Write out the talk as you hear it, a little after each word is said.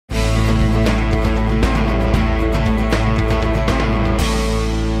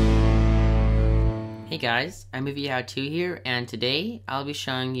guys, iMovie How To here, and today I'll be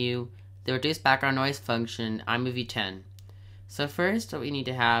showing you the reduce background noise function iMovie 10. So first, what we need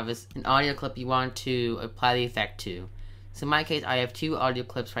to have is an audio clip you want to apply the effect to. So in my case, I have two audio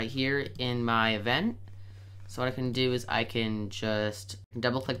clips right here in my event. So what I can do is I can just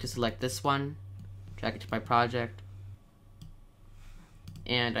double click to select this one, drag it to my project,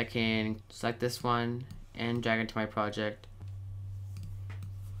 and I can select this one and drag it to my project.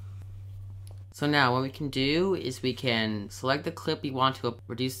 So now what we can do is we can select the clip we want to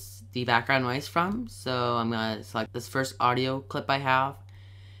reduce the background noise from. So I'm going to select this first audio clip I have.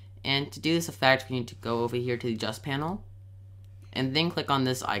 And to do this effect, we need to go over here to the adjust panel and then click on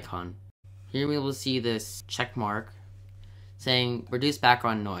this icon. Here we will see this check mark saying reduce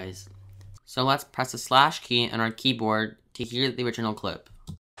background noise. So let's press the slash key on our keyboard to hear the original clip.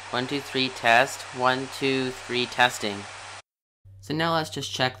 1, 2, 3 test, 1, 2, 3 testing. So now let's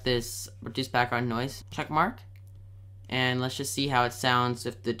just check this reduce background noise check mark, and let's just see how it sounds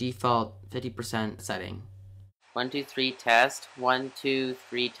with the default 50% setting. 1, 2, 3 test, 1, 2,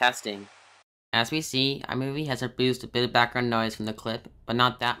 3 testing. As we see, iMovie has reduced a bit of background noise from the clip, but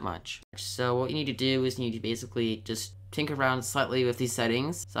not that much. So what you need to do is you need to basically just tinker around slightly with these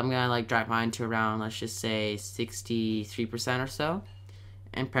settings. So I'm gonna drag mine to around, let's just say 63% or so,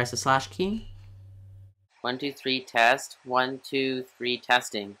 and press the slash key. 1, 2, 3 test, 1, 2, 3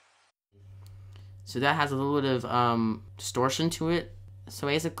 testing. So that has a little bit of distortion to it. So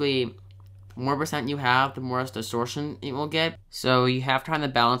basically, the more percent you have, the more distortion it will get. So you have to find the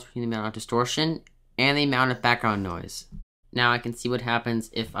balance between the amount of distortion and the amount of background noise. Now I can see what happens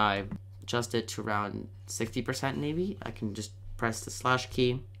if I adjust it to around 60% maybe. I can just press the slash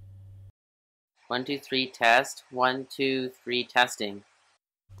key. 1, 2, 3 test, 1, 2, 3 testing.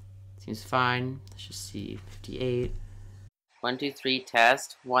 Seems fine. Let's just see 58. 1, 2, 3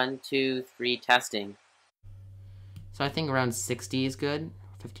 test, 1, 2, 3 testing. So I think around 60 is good.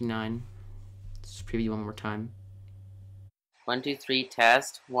 59. Let's preview one more time. 1, 2, 3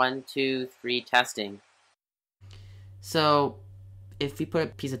 test, 1, 2, 3 testing. So if we put a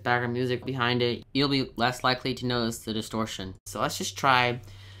piece of background music behind it, you'll be less likely to notice the distortion. So let's just try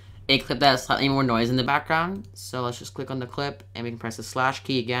a clip that has slightly more noise in the background. So let's just click on the clip and we can press the slash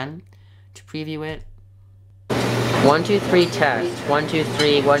key again to preview it. 1, 2, 3 test. 1, 2,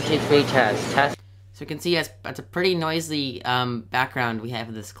 3. 1, 2, 3 test. So you can see that's a pretty noisy background we have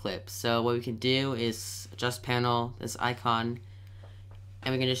in this clip. So what we can do is adjust panel, this icon,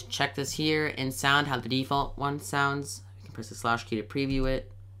 and we can just check this here in sound how the default one sounds. We can press the slash key to preview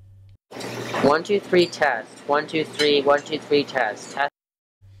it. 1, 2, 3 test. 1, 2, 3. 1, 2, 3 test.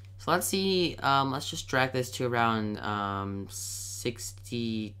 So let's see, let's just drag this to around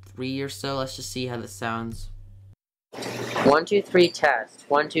 63 or so. Let's just see how this sounds. 1, 2, 3 test.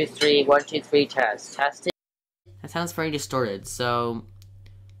 1, 2, 3. 1, 2, 3 test. Testing. That sounds very distorted. So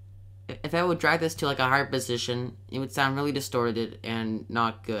if I would drag this to like a higher position, it would sound really distorted and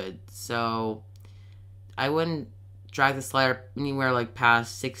not good. So I wouldn't drag the slider anywhere like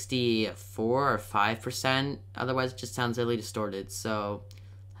past 64 or 5%. Otherwise it just sounds really distorted. So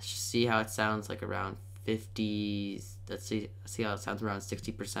let's just see how it sounds like around 50. Let's see how it sounds around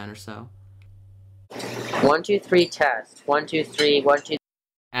 60% or so. 1, 2, 3 test. 1, 2, 3. 1, 2.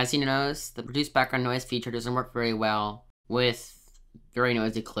 As you notice, the reduce background noise feature doesn't work very well with very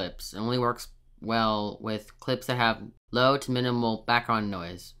noisy clips. It only works well with clips that have low to minimal background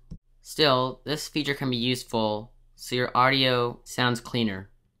noise. Still, this feature can be useful so your audio sounds cleaner.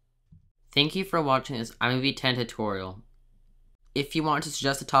 Thank you for watching this iMovie 10 tutorial. If you want to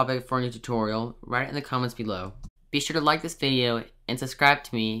suggest a topic for a new tutorial, write it in the comments below. Be sure to like this video and subscribe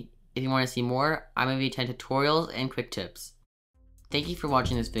to me if you want to see more iMovie 10 tutorials and quick tips. Thank you for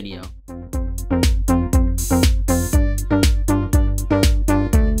watching this video.